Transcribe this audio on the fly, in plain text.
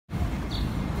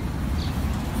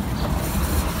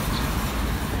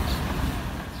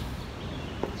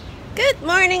Good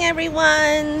morning,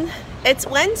 everyone. It's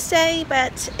Wednesday,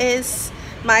 but it's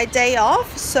my day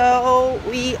off, so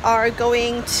we are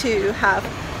going to have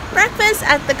breakfast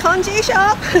at the congee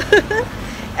shop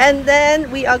and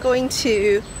then we are going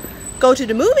to go to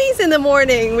the movies in the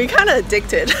morning. We're kind of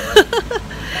addicted.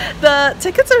 The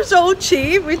tickets are so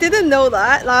cheap. We didn't know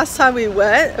that last time we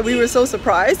went. We were so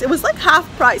surprised. It was like half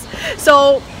price.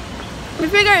 So we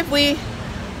figure if we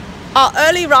are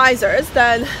early risers,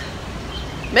 then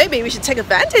maybe we should take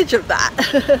advantage of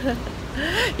that.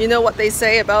 You know what they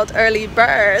say about early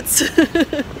birds.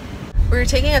 We're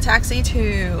taking a taxi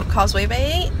to Causeway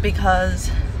Bay because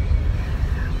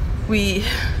we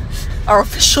are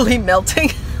officially melting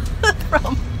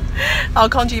from our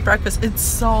congee breakfast. It's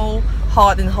so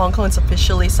hot in Hong Kong. It's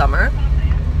officially summer.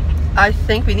 I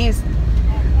think we need,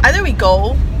 either we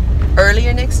go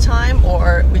earlier next time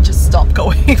or we just stop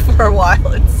going for a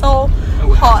while. It's so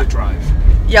hot. Have to drive.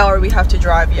 Yeah, or we have to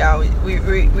drive. Yeah,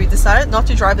 we decided not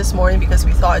to drive this morning because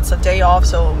we thought it's a day off,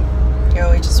 so you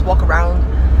know, we just walk around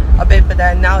a bit, but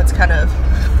then now it's kind of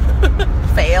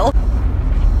fail.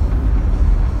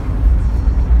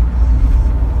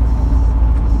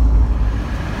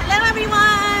 Hello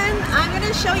everyone! I'm going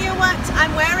to show you what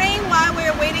I'm wearing while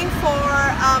we're waiting for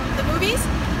the movies.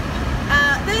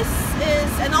 This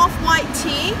is an off-white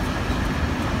tee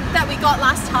that we got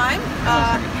last time.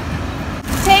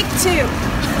 Take two.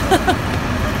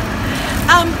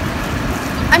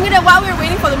 While we're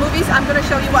waiting for the movies, I'm gonna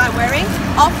show you what I'm wearing.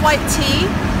 Off-white tee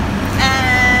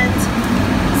and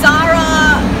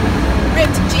Zara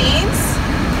ripped jeans.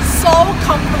 So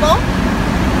comfortable.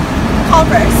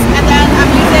 Converse. And then I'm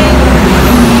using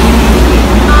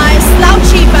my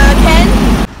slouchy Birkin.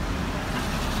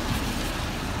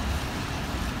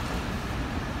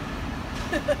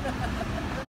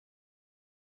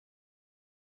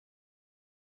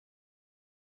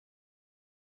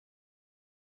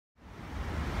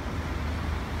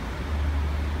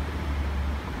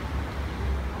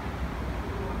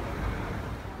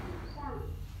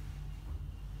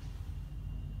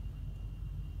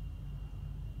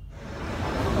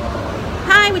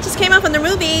 We just came out from the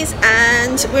movies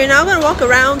and we're now going to walk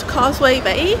around Causeway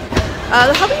Bay.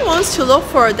 The hubby wants to look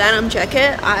for a denim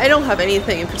jacket. I don't have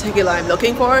anything in particular I'm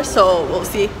looking for, so we'll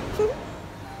see.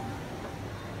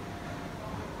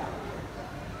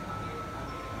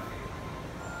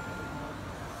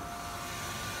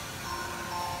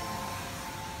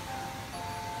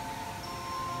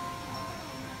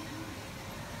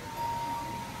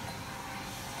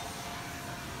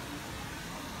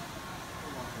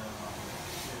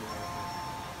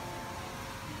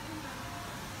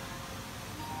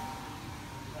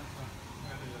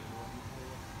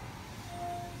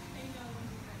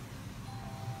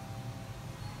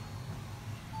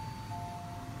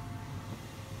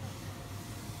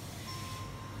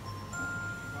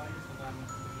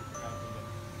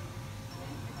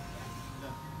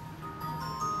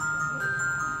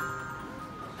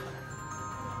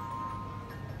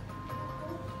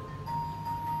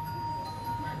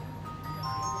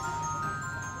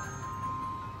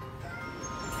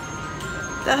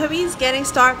 The hubby's getting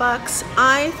Starbucks.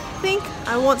 I think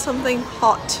I want something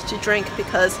hot to drink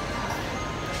because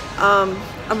I'm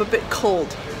a bit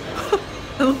cold.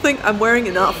 I don't think I'm wearing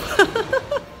enough.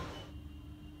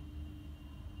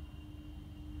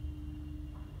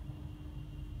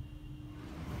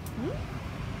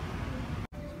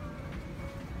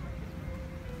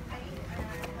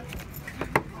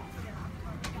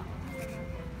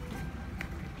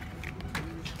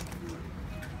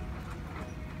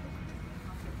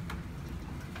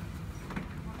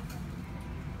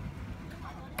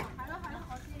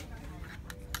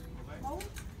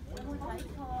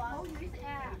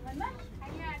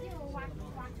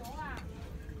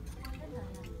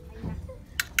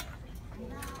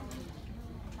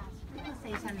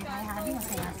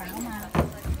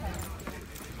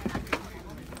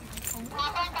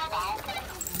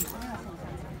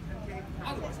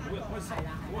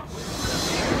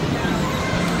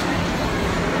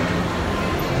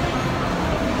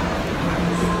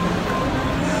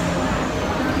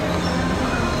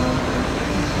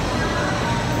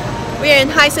 We're in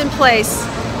Hysan Place.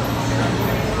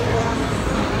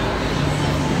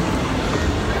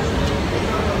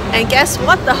 And guess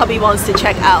what the hubby wants to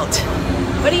check out?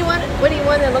 What do you want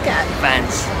to look at?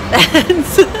 Vans.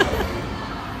 Vans.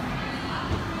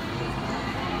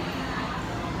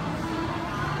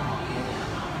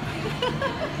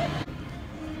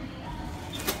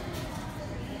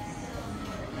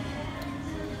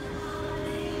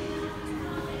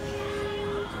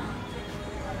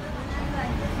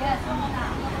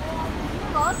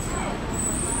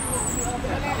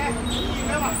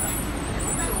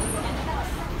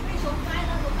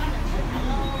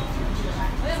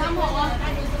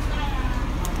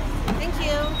 Thank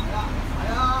you.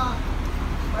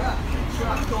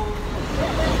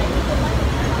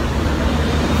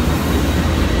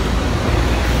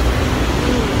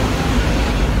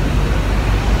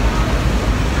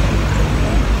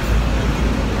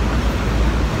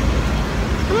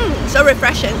 So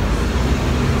refreshing.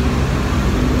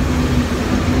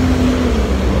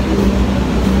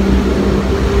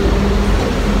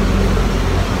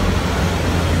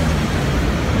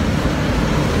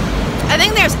 I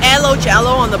think there's aloe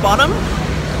jello on the bottom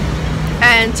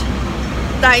and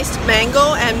diced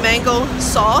mango and mango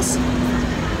sauce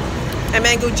and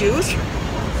mango juice.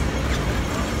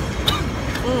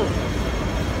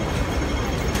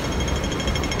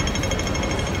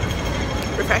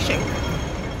 Refreshing.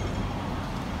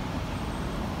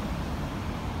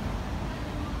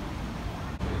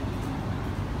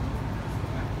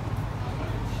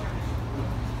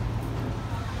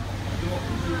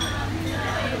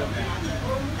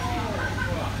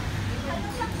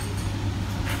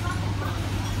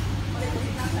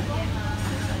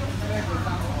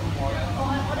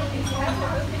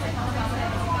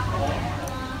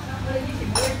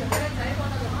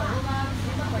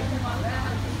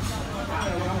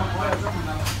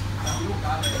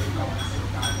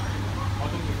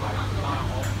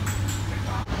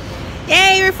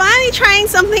 Yay, we're finally trying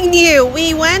something new.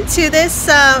 We went to this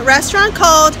restaurant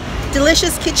called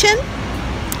Delicious Kitchen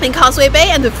in Causeway Bay,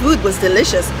 and the food was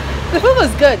delicious. The food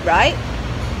was good, right?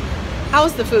 How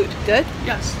was the food? Good?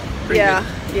 Yes. Yeah,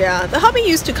 good. Yeah. The hubby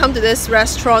used to come to this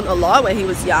restaurant a lot when he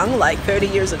was young, like 30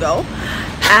 years ago.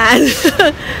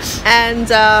 And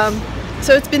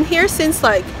so it's been here since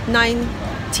like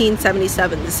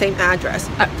 1977, the same address.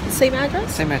 Same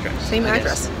address? Same address. Same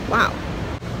address. Wow.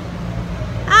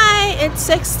 Hi, it's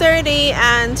 6:30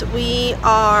 and we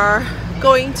are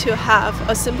going to have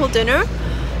a simple dinner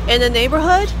in the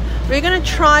neighborhood. We're gonna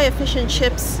try a fish and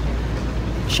chips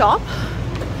shop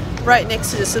right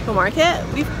next to the supermarket.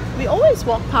 We always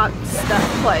walk past that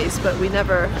place, but we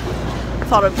never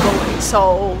thought of going,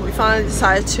 so we finally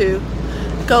decided to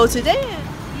go today.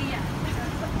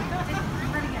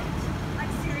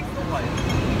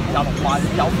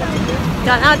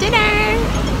 Got our dinner!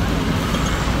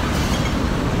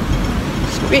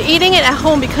 We're eating it at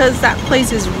home because that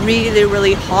place is really,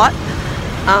 really hot.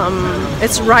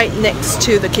 It's right next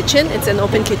to the kitchen. It's an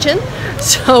open kitchen.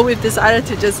 So we've decided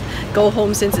to just go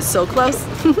home since it's so close.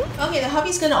 Okay, the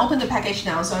hubby's gonna open the package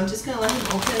now, so I'm just gonna let him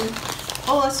open.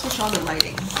 Oh, let's switch on the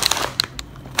lighting.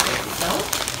 There we go.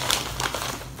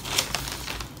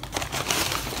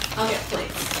 I'll get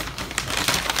plates.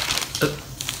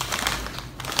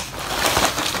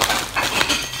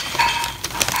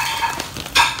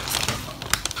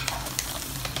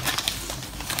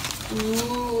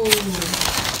 Ooh.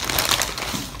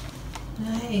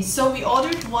 Nice. So we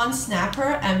ordered one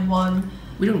snapper and one...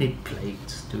 We don't need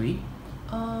plates, do we?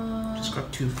 Just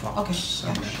got 2 forks. Okay,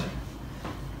 yeah, sure.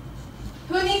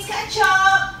 Who needs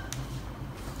ketchup?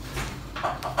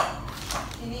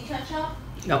 You need ketchup?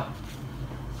 No.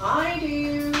 I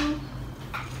do.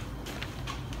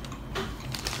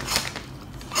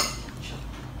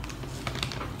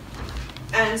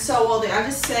 And so, well, I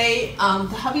just say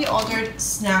the hubby ordered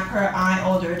snapper, I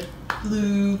ordered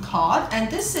blue cod,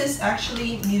 and this is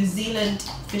actually New Zealand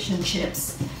fish and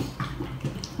chips.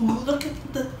 Ooh, look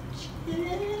at the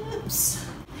chips.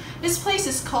 This place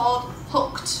is called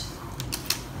Hooked.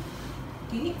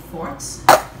 Do you need forks?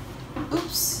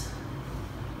 Oops.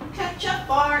 Ketchup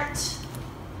Bart.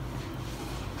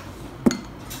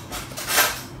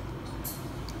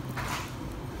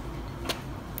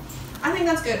 I think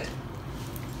that's good.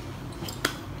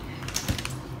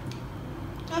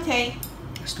 Okay.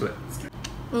 Let's do it.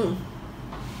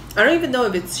 I don't even know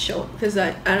if it's shown because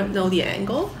I don't know the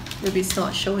angle. Maybe it's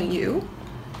not showing you.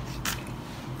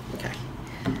 Okay.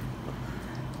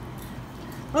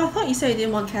 Oh, I thought you said you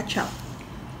didn't want ketchup.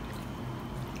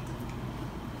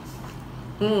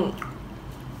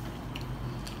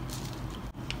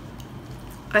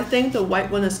 I think the white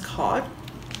one is cod.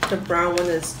 The brown one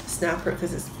is snapper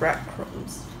because it's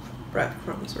breadcrumbs.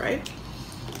 Breadcrumbs, right?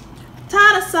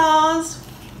 Tartar sauce!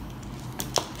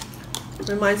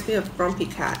 Reminds me of Grumpy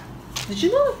Cat. Did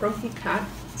you know that Grumpy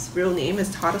Cat's real name is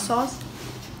tartar sauce?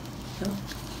 No?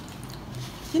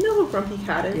 You know who Grumpy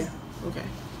Cat is? Yeah. Okay.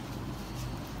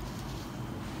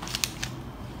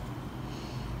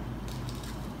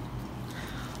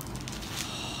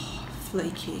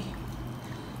 Flaky.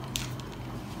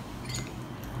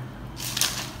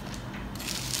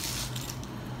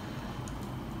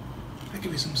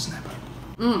 give you some snapper.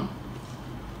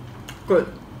 Good.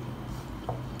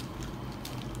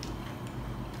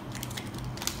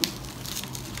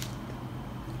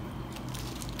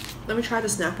 Let me try the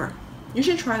snapper. You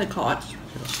should try the cod.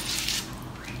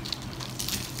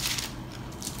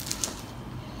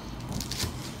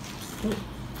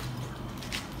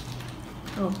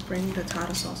 Oh, bring the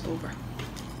tartar sauce over.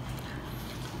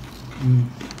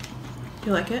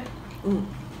 You like it?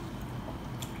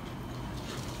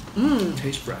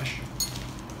 Tastes fresh.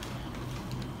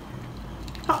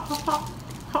 Hot, hot, hot,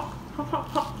 hot, hot, hot,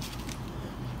 hot.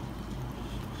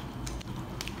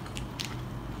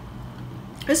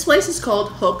 This place is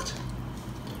called Hooked,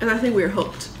 and I think we're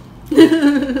hooked.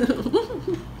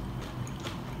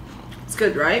 It's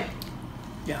good, right?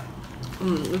 Yeah.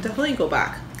 We'll definitely go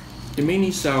back. They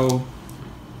mainly sell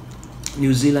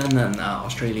New Zealand and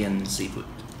Australian seafood.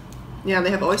 Yeah,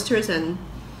 they have oysters and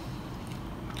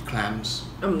Clams.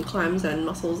 clams and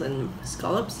mussels and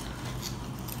scallops.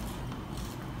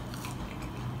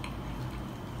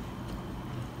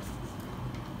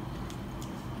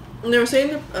 And they were saying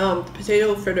the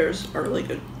potato fritters are really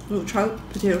good. We'll try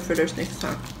potato fritters next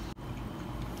time.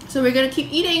 So we're gonna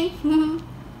keep eating.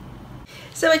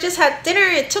 So I just had dinner.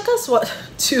 It took us, what,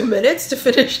 2 minutes to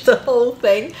finish the whole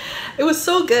thing. It was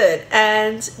so good.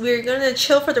 And we're gonna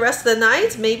chill for the rest of the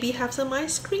night. Maybe have some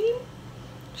ice cream.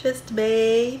 Just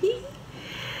maybe.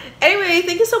 Anyway,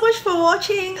 thank you so much for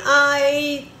watching.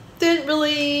 I didn't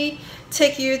really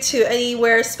take you to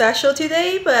anywhere special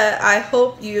today, but I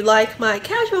hope you like my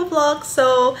casual vlog.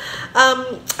 So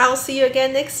I'll see you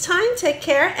again next time. Take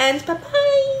care and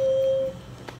bye-bye.